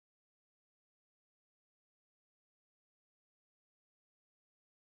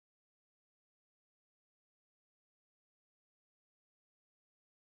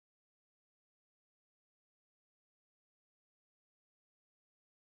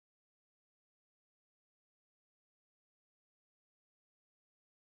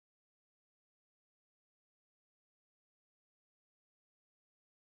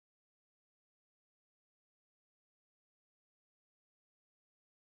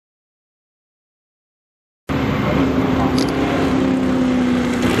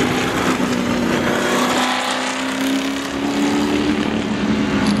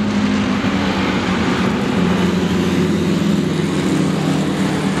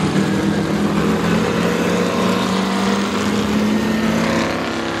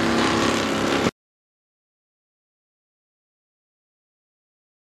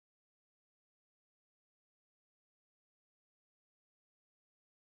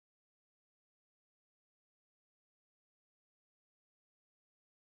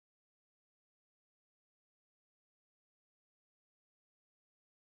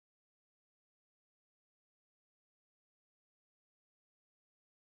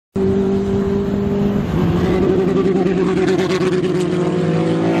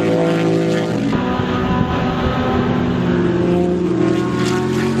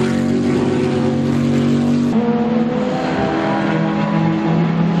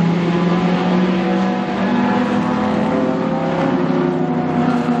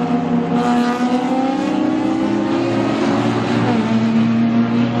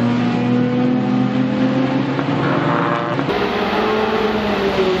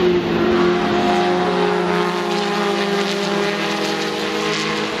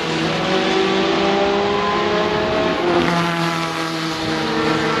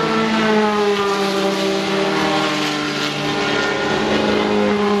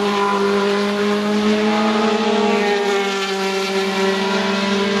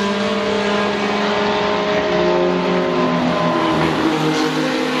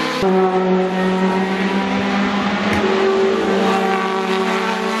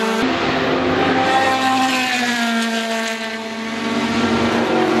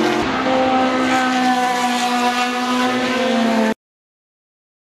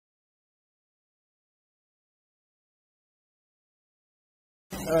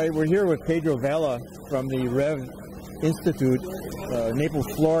We're here with Pedro Vela from the Rev Institute, Naples,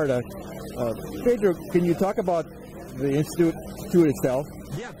 Florida. Pedro, can you talk about the institute itself?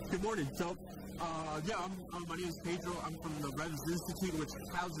 Yeah, good morning. So, my name is Pedro. I'm from the Revs Institute, which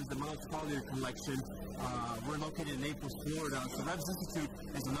houses the Miles Quality Collection. We're located in Naples, Florida. So, Revs Institute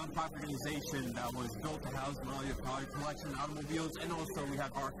is a nonprofit organization that was built to house the Miles Quality Collection, automobiles, and also we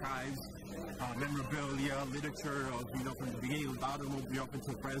have archives, memorabilia, literature of, from the beginning of the automobile up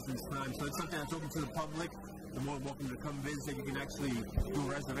until President's time. So, it's something that's open to the public. You're more than welcome to come visit. You can actually do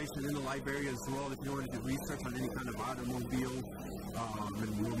a reservation in the library as well if you want to do research on any kind of automobile. And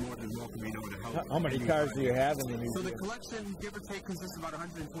we're more than welcome, to help. How many cars do you have in the museum? So the collection, give or take, consists of about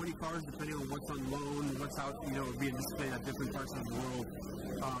 120 cars, depending on what's on loan, what's out, being displayed at different parts of the world.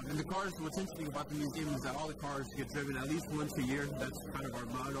 And the cars, what's interesting about the museum is that all the cars get driven at least once a year. That's kind of our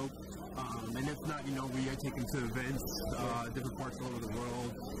motto. And if not, we take them to events, different parts all over the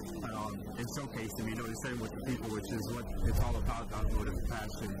world, and showcase them, the same with the people, which is what it's all about, the automotive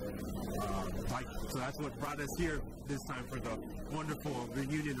passion. So that's what brought us here this time for the wonderful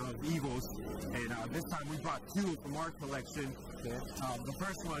reunion of Eagles. And this time we brought two from our collection. The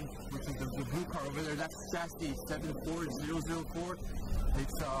first one, which is the blue car over there, that's chassis 74004.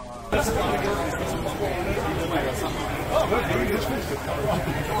 It's so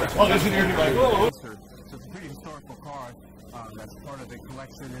it's a pretty historical car that's part of the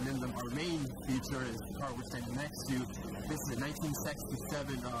collection, and then our main feature is the car we're standing next to. This is a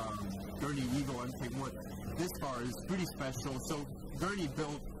 1967 Gurney Eagle MK1. This car is pretty special. So Gurney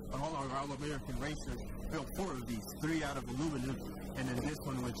built, all our All-American racers built 4 of these, 3 out of aluminum, and then this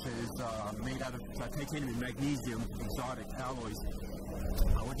one, which is made out of titanium and magnesium exotic alloys.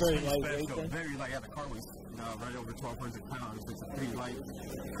 Which very is lightweight. Very light. Yeah, the car weighs right over 1,200 pounds. It's a pretty light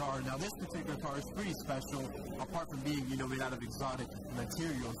car. Now, this particular car is pretty special. Apart from being, made out of exotic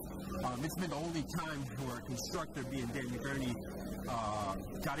materials, it's been the only time where a constructor, being Dan Gurney,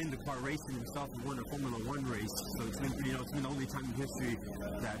 got into car racing himself and won a Formula One race. So it's been, it's been the only time in history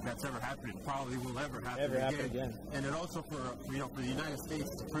that's ever happened. It probably will ever happen again. And it also for the United States,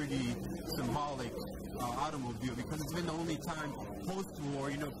 it's a pretty symbolic automobile, because it's been the only time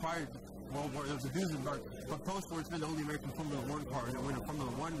post-war, prior to World War, there was a Duesenberg, but post-war, it's been the only American Formula One car to win a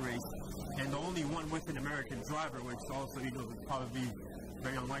Formula One race, and the only one with an American driver, which also, would probably be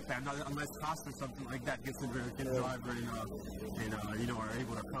very unlikely, unless Costa or something like that gets an American driver and are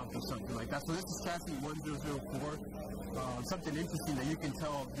able to accomplish something like that. So this is chassis 1004. Something interesting that you can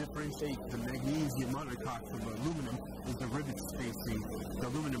tell differentiate the magnesium monocoque from aluminum is the rivet spacing. The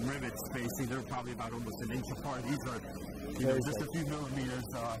aluminum rivet spacing, they're probably about almost an inch apart. These are just a few millimeters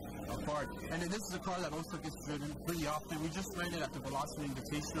apart. And then this is a car that also gets driven pretty often. We just ran it at the Velocity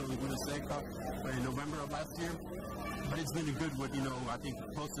Invitational in Laguna Seca in November of last year. But it's been a good one, I think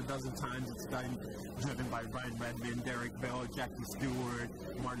close to a dozen times. It's been driven by Brian Redman, Derek Bell, Jackie Stewart,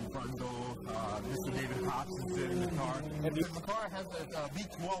 Martin Brundle, Mr. David Cox has driven the car. And the car has a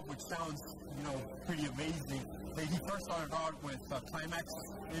V12, which sounds, pretty amazing. He first started out with Climax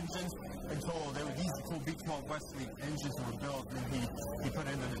engines until these cool V12 Wesley engines were built, and he put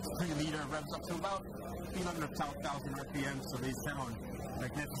in a 3-liter, revs up to about 300,000 RPM, so they sound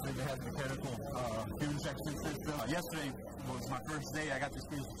magnificent. They have mechanical fuel injection system. Yesterday was my first day. I got to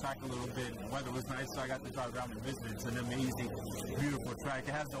experience the track a little bit. The weather was nice, so I got to drive around and visit. It's an amazing, beautiful track.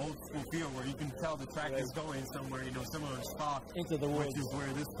 It has the old school feel where you can tell the track is going somewhere, similar to Spa, into the woods, which is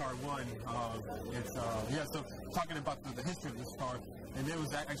where this car won. So talking about the history of this car, and it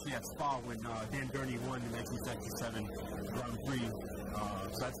was actually at Spa when Dan Gurney won the 1977 Grand Prix.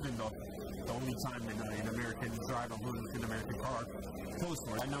 So that's been the only time in American drive an American car close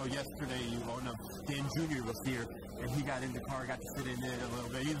for it. I know yesterday Dan Jr. was here, and he got in the car, got to sit in it a little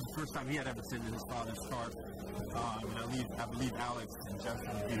bit. It was the first time he had ever sat in his father's car. And I believe Alex and Jeff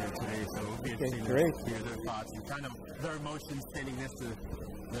will be here today, so it'll be interesting to hear their thoughts and kind of their emotions standing next to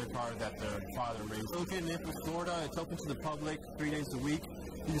their car that their father raised. Located in Naples, Florida. It's open to the public 3 days a week.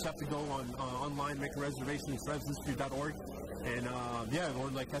 You just have to go online, make a reservation at revsinstitute.org. And or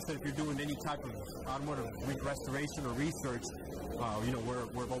like I said, if you're doing any type of automotive restoration or research,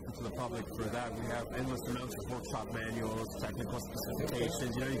 we're open to the public for that. We have endless amounts of workshop manuals, technical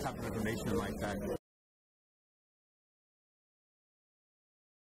specifications, any type of information like that.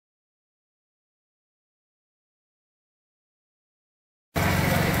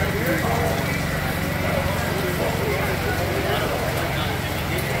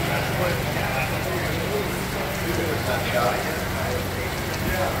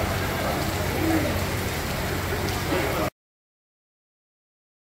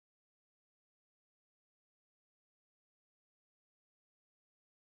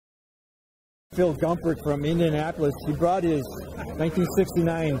 Phil Gumpert from Indianapolis. He brought his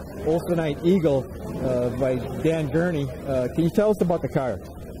 1969 Olsenite Eagle by Dan Gurney. Can you tell us about the car?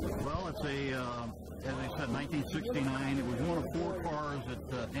 Well, it's a, as I said, 1969. It was one of 4 cars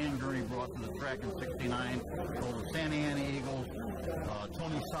that Dan Gurney brought to the track in '69 called the Santa Ana Eagles.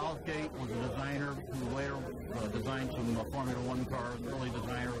 Tony Southgate was a designer who later designed some Formula One cars, early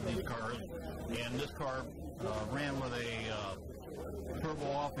designer of these cars. And this car ran with a turbo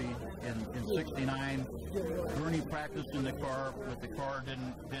offie in '69. Gurney practiced in the car, but the car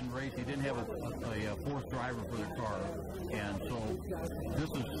didn't race. He didn't have a fourth driver for the car, and so this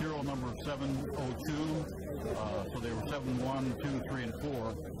is serial number 702. So they were 7, 1, 2, 3, and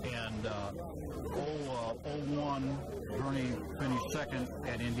 4, and 01 Gurney finished second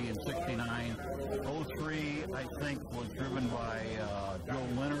at Indy in '69. 03 I think was driven by Joe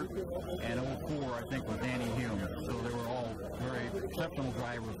Leonard, and 04 I think was Danny Hume. So they were all very exceptional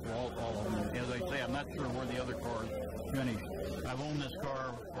drivers for all of them. As I say, I'm not sure where the other cars finished. I've owned this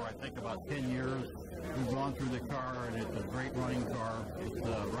car for I think about 10 years. We've gone through the car, and it's a great running car. It's,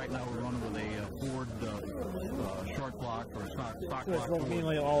 right now we're running with a Ford short block or stock block. It's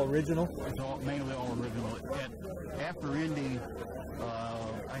mainly all original? It's mainly all original. And after Indy,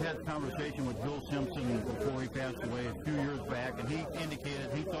 I had a conversation with Bill Simpson before he passed away a few years back, and he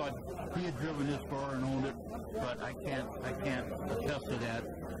indicated he thought he had driven his car and owned it, but I can't attest to that.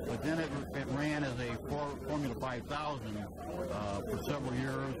 But then it ran as a Formula 5000 for several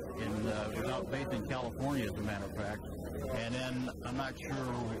years, and it was out based in California, as a matter of fact. And then I'm not sure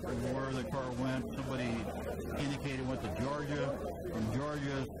where the car went. Somebody indicated went to Georgia. From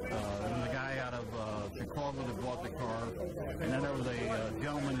Georgia, there was a guy out of Chicago that bought the car. And then there was a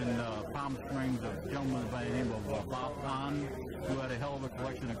gentleman in Palm Springs, a gentleman by the name of Bob Hahn, who had a hell of a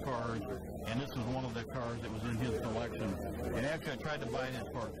collection of cars. And this is one of the cars that was in his collection. And actually, I tried to buy this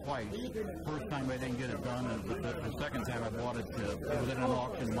car twice. First time I didn't get it done, and the second time I bought it, it was in an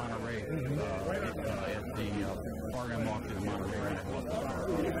auction in Monterey, at the Oregon auction in Monterey, when I bought the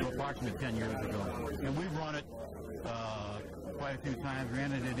car. So approximately 10 years ago. And we've run it quite a few times.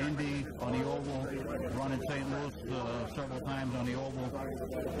 Ran it at Indy on the oval, run in St. Louis several times on the oval.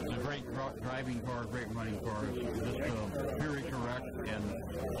 It's a great driving car, great running car. It's just very correct, and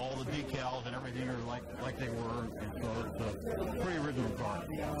all the decals and everything are like they were, and so it's a pretty original car.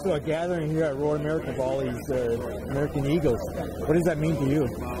 So a gathering here at Road America of all these American Eagles, what does that mean to you?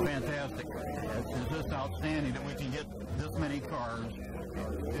 Fantastic. It's just outstanding that we can get this many cars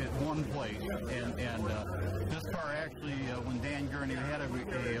at one place, and this car actually, when Dan Gurney had a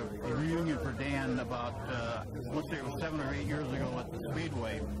reunion for Dan about, let's say it was 7 or 8 years ago at the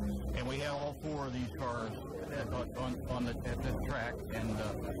Speedway, and we had all 4 of these cars at this track, and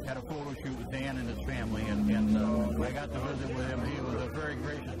had a photo shoot with Dan and his family, and I got to visit with him. He was a very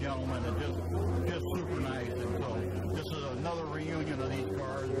gracious gentleman and just super nice, and so this is another reunion of these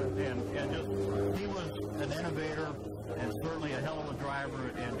cars, and just, he was an innovator and certainly a hell of a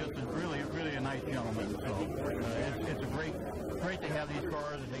driver, and just really a nice gentleman. So it's a great to have these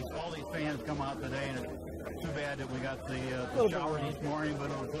cars, and all these fans come out today, and it's too bad that we got the shower this morning,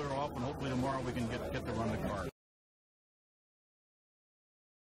 but it'll clear off, and hopefully tomorrow we can get to run the car.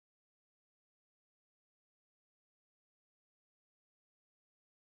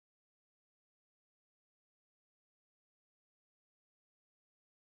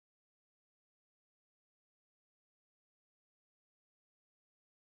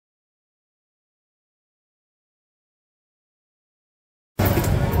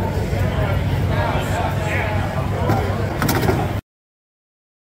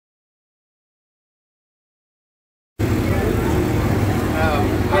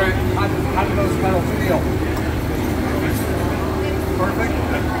 How do those pedals feel? Perfect?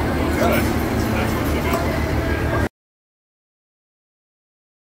 Good.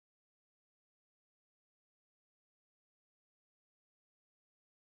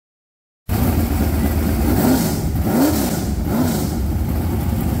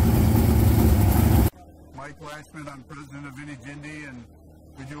 Mike Lashman, I'm president of Vintage Indy, and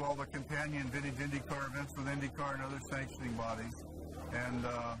we do all the companion Vintage IndyCar events with IndyCar and other sanctioning bodies. And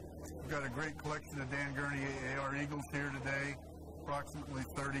we've got a great collection of Dan Gurney AR Eagles here today, approximately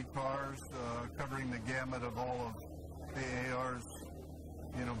 30 cars, covering the gamut of all of the AR's,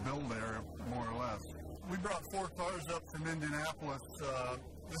 build area, more or less. We brought 4 cars up from Indianapolis.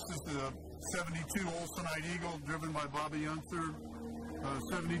 This is the 72 Olsenite Eagle driven by Bobby Unser.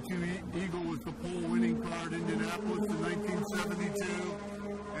 72 Eagle was the pole winning car at Indianapolis in 1972.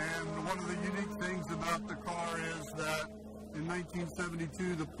 And one of the unique things about the car is that in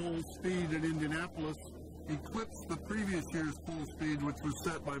 1972, the pole speed at Indianapolis eclipsed the previous year's pole speed, which was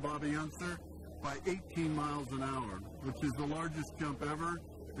set by Bobby Unser. by 18 miles an hour, which is the largest jump ever,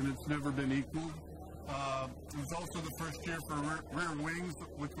 and it's never been equaled. It was also the first year for rear wings,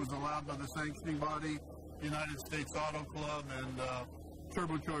 which was allowed by the sanctioning body, United States Auto Club, and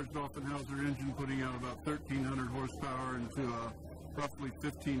turbocharged Dolphin-Hauser engine, putting out about 1,300 horsepower into a roughly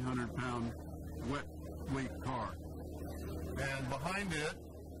 1,500-pound wet weight car. And behind it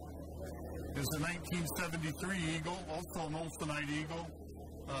is the 1973 Eagle, also an Olsenite Eagle,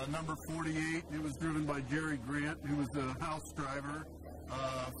 number 48. It was driven by Jerry Grant, who was the house driver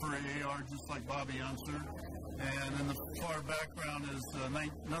for AAR, just like Bobby Unser. And in the far background is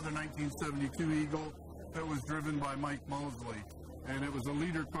another 1972 Eagle that was driven by Mike Mosley. And it was a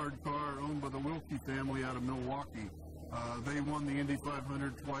leader card car owned by the Wilkie family out of Milwaukee. They won the Indy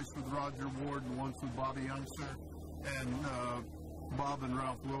 500 twice with Roger Ward and once with Bobby Unser. And Bob and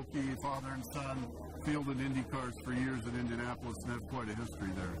Ralph Wilkie, father and son, fielded Indy cars for years in Indianapolis and have quite a history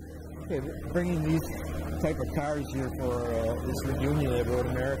there. Okay, bringing these type of cars here for this reunion at Road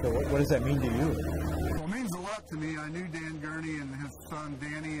America, what does that mean to you? Well, it means a lot to me. I knew Dan Gurney and his son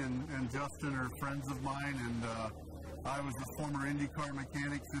Danny and Justin are friends of mine, and I was a former IndyCar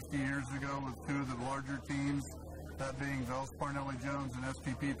mechanic 50 years ago with two of the larger teams, that being Vels Parnelli Jones and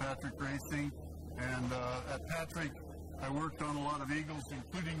SPP Patrick Racing. And at Patrick, I worked on a lot of Eagles,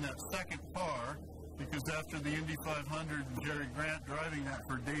 including that second car, because after the Indy 500 and Jerry Grant driving that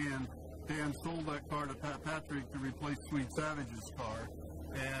for Dan sold that car to Pat Patrick to replace Sweet Savage's car.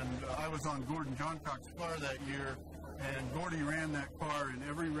 And I was on Gordon Johncock's car that year, and Gordy ran that car in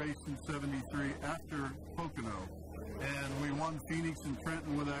every race in '73 after Pocono. And we won Phoenix and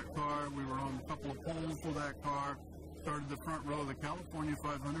Trenton with that car. We were on a couple of poles with that car. Started the front row of the California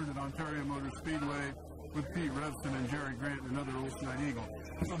 500 at Ontario Motor Speedway with Pete Revson and Jerry Grant and another Olsenite Eagle.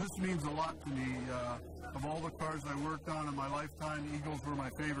 So this means a lot to me. Of all the cars I worked on in my lifetime, Eagles were my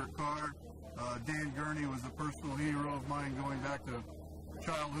favorite car. Dan Gurney was a personal hero of mine going back to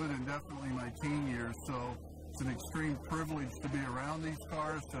childhood and definitely my teen years. So it's an extreme privilege to be around these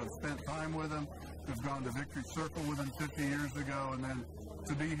cars, to have spent time with them, to have gone to Victory Circle with them 50 years ago, and then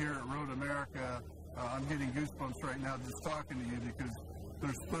to be here at Road America. I'm getting goosebumps right now just talking to you because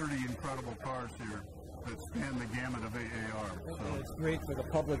there's 30 incredible cars here that span the gamut of AAR. So it's great for the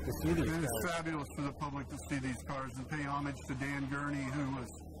public to see these cars. It's fabulous for the public to see these cars and pay homage to Dan Gurney, who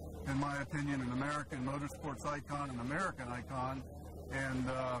was, in my opinion, an American motorsports icon, an American icon. And,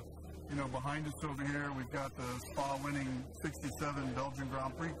 you know, behind us over here, we've got the Spa-winning 67 Belgian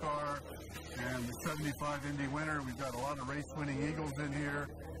Grand Prix car and the 75 Indy winner. We've got a lot of race-winning Eagles in here.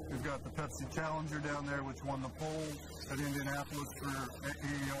 We've got the Pepsi Challenger down there, which won the pole at Indianapolis for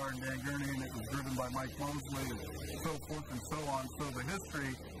AAR and Dan Gurney, and it was driven by Mike Mosley, and so forth and so on. So the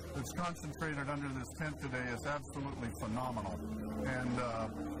history that's concentrated under this tent today is absolutely phenomenal. And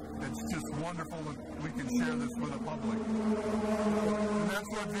it's just wonderful that we can share this with the public. And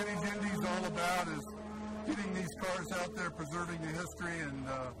that's what Vintage Indy is all about, is getting these cars out there, preserving the history, and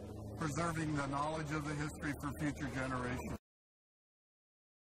preserving the knowledge of the history for future generations.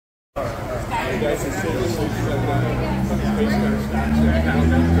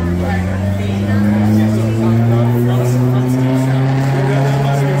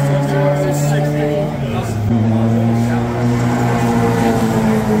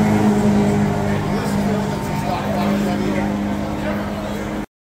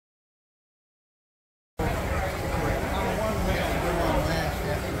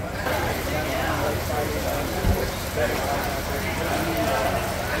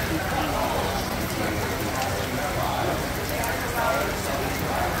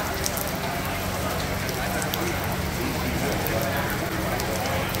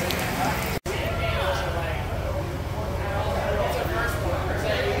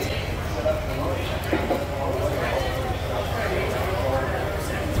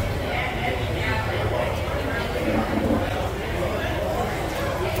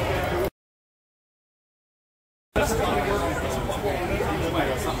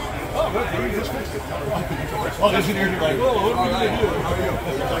 Oh, there's an interview like, oh, what are you going to do? How are you?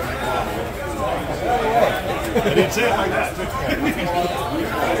 I didn't say it like that.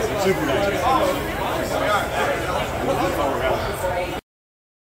 Super nice.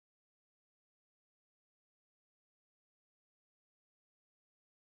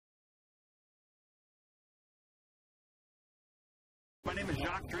 My name is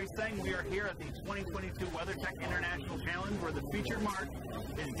Jacques Dreesang. We are here at the 2022 WeatherTech International Challenge, where the featured mark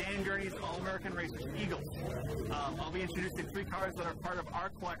is Dan Gurney's All-American Racers Eagles. I'll be introducing 3 cars that are part of our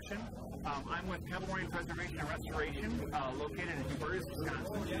collection. I'm with Pebble Marine Preservation and Restoration, located in Sheboygan,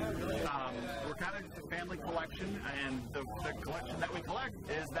 Wisconsin. We're kind of just a family collection, and the collection that we collect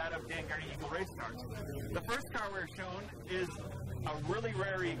is that of Dan Gurney Eagle race cars. The first car we're shown is a really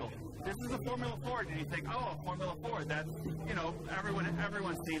rare Eagle. This is a Formula Ford, and you think, oh, a Formula Ford, that's, you know,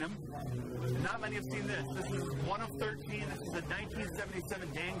 everyone's seen them. Not many have seen this. This is one of 13. This is a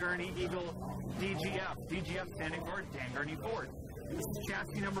 1977 Dan Gurney Eagle DGF. DGF standing for Dan Gurney Ford. This is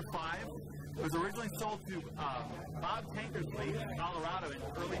chassis number 5. It was originally sold to Bob Tankersley, Colorado, in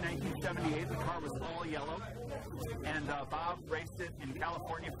early 1978. The car was all yellow, and Bob raced it in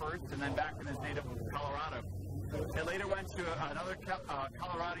California first, and then back in his native Colorado. It later went to another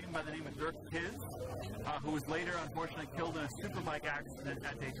Coloradian by the name of Dirk Kiz, who was later unfortunately killed in a superbike accident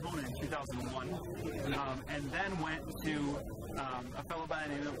at Daytona in 2001, and then went to a fellow by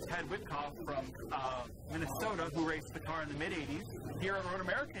the name of Ted Whitkoff from Minnesota, who raced the car in the mid-80s. Here in Road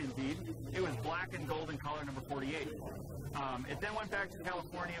America, indeed, it was black and gold in color number 48. It then went back to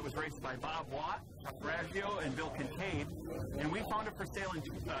California. It was raced by Bob Watt, Raggio, and Bill Kincaid, and we found it for sale in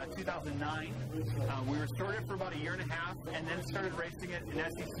 2009. We restored it for about a year and a half, and then started racing it in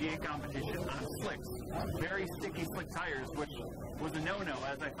SCCA competition on slicks, very sticky slick tires, which was a no-no,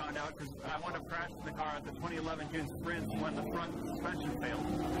 as I found out, because I wound up crashing the car at the 2011 June Sprints when the front suspension failed.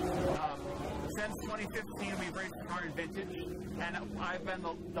 Since 2015, we've raced the car in vintage, and I've been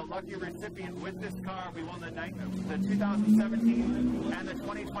the lucky recipient with this car. We won the 2017 and the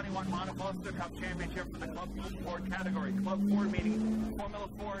 2021 Monoposto Cup Championship for the Club Ford category. Club Ford meaning Formula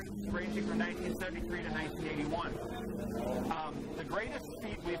Ford, ranging from 1973 to 1981. The greatest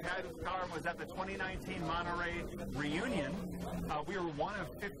feat we've had with the car was at the 2019 Monterey reunion. We were one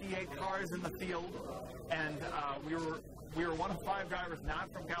of 58 cars in the field, and we were one of 5 drivers not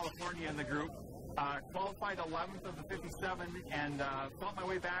from California in the group. Qualified 11th of the 57, and fought my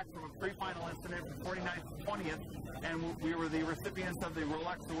way back from a pre-final incident from 49th to 20th, and we were the recipients of the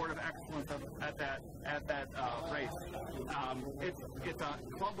Rolex Award of Excellence at that race. It's a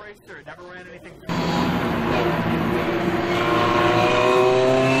club racer. It never ran anything.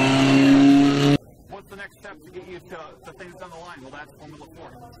 What's the next step to get you to things down the line? Well, that's Formula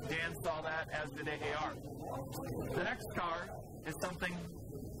Ford. Dan saw that, as did AAR. The next car is something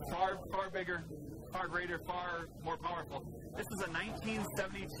far bigger, far greater, far more powerful. This is a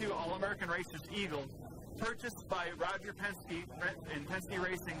 1972 All-American Racers Eagle, purchased by Roger Penske in Penske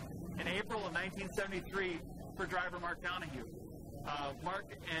Racing in April of 1973 for driver Mark Donahue.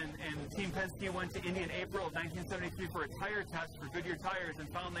 Mark and Team Penske went to Indy in April of 1973 for a tire test for Goodyear tires and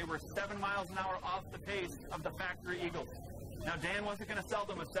found they were 7 miles an hour off the pace of the factory Eagles. Now, Dan wasn't going to sell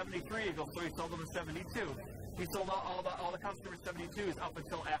them a 73 Eagle, so he sold them a 72. He sold all the customer 72s up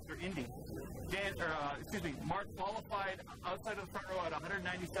until after Indy. Mark qualified outside of the front row at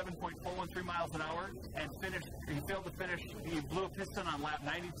 197.413 miles an hour and he failed to finish. He blew a piston on lap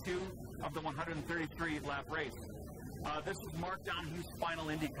 92 of the 133 lap race. This was Mark Donahue's final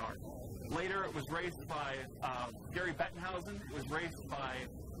Indy car. Later, it was raced by Gary Bettenhausen. It was raced by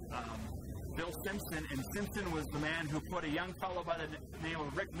Bill Simpson, and Simpson was the man who put a young fellow by the name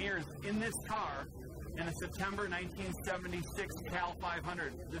of Rick Mears in this car in a September 1976 Cal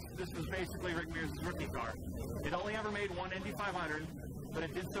 500. This was basically Rick Mears' rookie car. It only ever made one Indy 500, but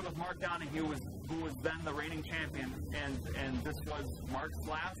it did so with Mark Donohue, who was then the reigning champion, and this was Mark's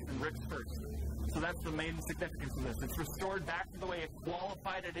last and Rick's first. So that's the main significance of this. It's restored back to the way it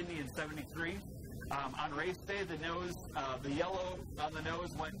qualified at Indy in 73. On race day, the yellow on the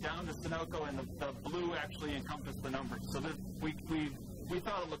nose went down to Sunoco, and the blue actually encompassed the numbers. So we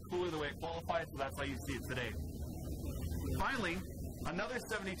thought it looked cooler the way it qualified, so that's how you see it today. Finally, another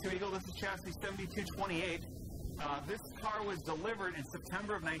 72 Eagle. This is chassis 7228. This car was delivered in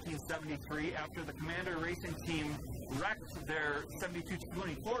September of 1973 after the Commander Racing Team wrecked their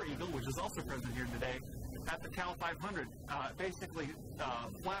 7224 Eagle, which is also present here today, at the Cal 500, basically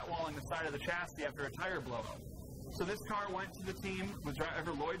flat-walling the side of the chassis after a tire blowout. So this car went to the team with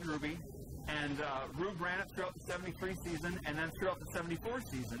driver Lloyd Ruby, and Rube ran it throughout the 73 season and then throughout the 74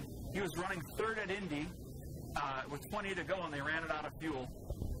 season. He was running third at Indy with 20 to go, and they ran it out of fuel.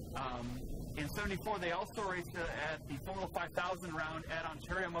 In 74, they also raced at the Formula 5000 round at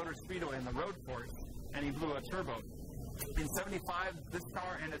Ontario Motor Speedway in the road course, and he blew a turbo. In 75, this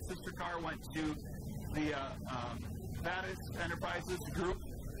car and its sister car went to the Vatis Enterprises group,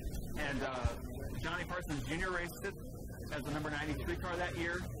 and Johnny Parsons Jr. raced it as the number 93 car that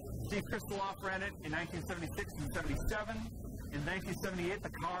year. Steve Kristoloff ran it in 1976 and 77. In 1978, the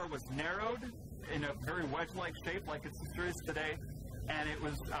car was narrowed in a very wedge-like shape, like its sister is today, and it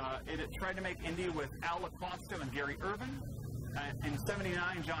was it tried to make Indy with Al LaQuasto and Gary Irvin. In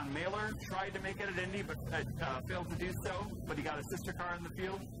 79, John Mailer tried to make it at Indy, but failed to do so, but he got a sister car in the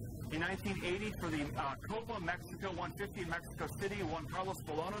field. In 1980, for the Copa Mexico 150 in Mexico City, Juan Carlos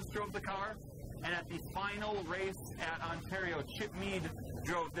Bolonos drove the car, and at the final race at Ontario, Chip Meade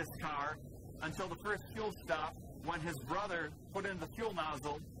drove this car until the first fuel stop, when his brother put in the fuel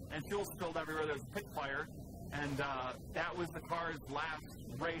nozzle and fuel spilled everywhere. There was pit fire, and that was the car's last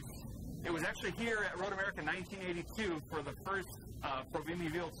race. It was actually here at Road America 1982 for the first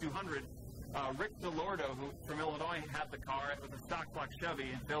Provimaville 200. Rick DeLordo, who from Illinois, had the car with a stock block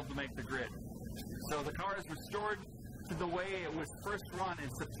Chevy and failed to make the grid. So the car is restored to the way it was first run in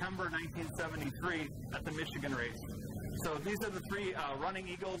September 1973 at the Michigan race. So these are the three running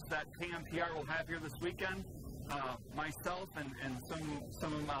Eagles that KMPR will have here this weekend. Myself and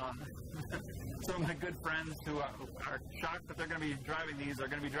some of my good friends who are shocked that they're going to be driving these are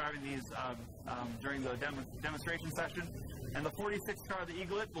going to be driving these during the demonstration session. And the 46 car, the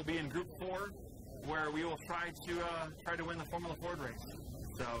Eaglet, will be in Group 4, where we will try to win the Formula Ford race.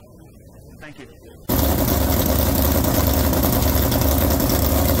 So, thank you.